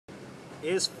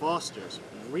Is Foster's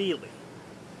really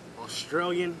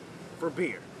Australian for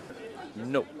beer?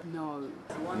 No. No.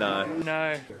 No.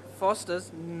 No.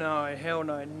 Foster's? No, hell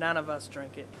no. None of us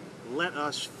drink it. Let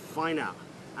us find out.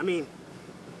 I mean,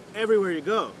 everywhere you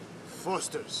go,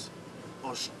 Foster's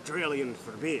Australian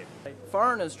for beer.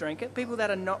 Foreigners drink it. People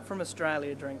that are not from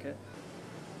Australia drink it.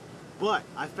 But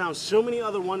I found so many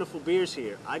other wonderful beers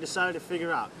here, I decided to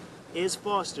figure out, is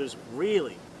Foster's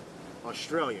really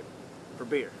Australian for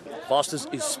beer? Foster's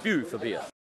is spew for beer.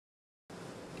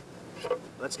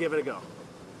 Let's give it a go.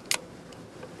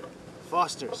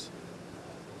 Foster's.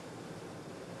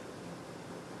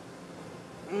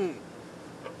 If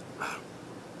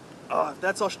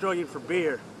that's Australian for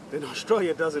beer, then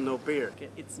Australia doesn't know beer.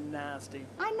 It's nasty.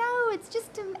 I know, it's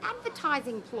just an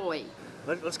advertising ploy.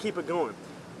 Let's keep it going.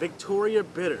 Victoria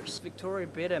Bitters. Victoria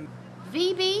Bitter.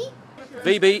 VB?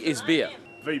 VB is beer.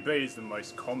 VB is the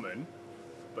most common,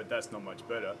 but that's not much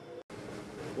better.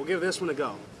 We'll give this one a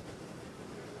go.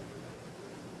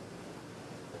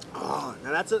 Oh,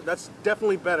 now that's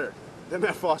definitely better than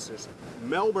that Foster's.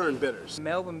 Melbourne Bitters.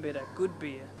 Melbourne Bitter. Good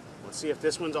beer. Let's see if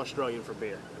this one's Australian for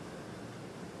beer.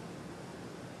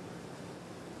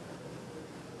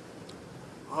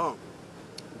 Oh,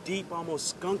 deep,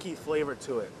 almost skunky flavor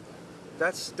to it.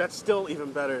 That's still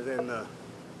even better than the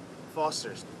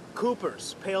Foster's.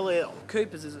 Cooper's Pale Ale.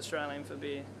 Cooper's is Australian for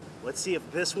beer. Let's see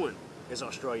if this one is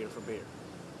Australian for beer.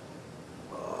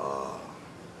 Oh,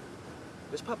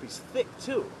 this puppy's thick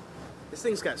too. This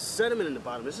thing's got sediment in the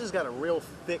bottom. This has got a real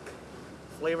thick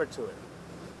flavor to it.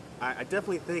 I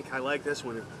definitely think I like this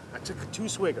one. I took a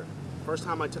 2-swigger. First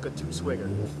time I took a 2-swigger.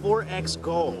 4X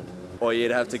Gold. Or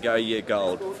you'd have to go year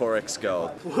gold, 4X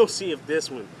gold. We'll see if this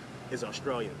one is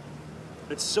Australian.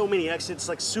 It's so many X, it's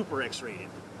like super X rated.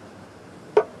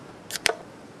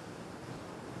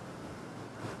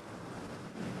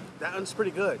 That one's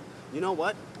pretty good. You know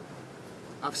what?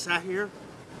 I've sat here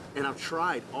and I've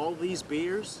tried all these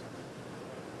beers,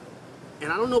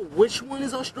 and I don't know which one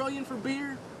is Australian for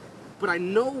beer, but I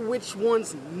know which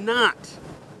one's not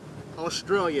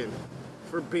Australian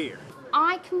for beer.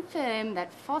 I confirm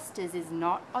that Foster's is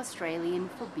not Australian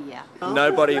for beer.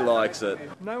 Nobody likes it.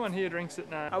 No one here drinks it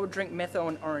now. I would drink methyl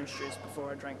and orange juice before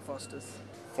I drank Foster's.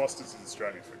 Foster's is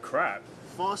Australian for crap.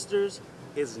 Foster's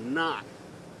is not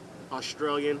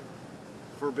Australian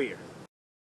for beer.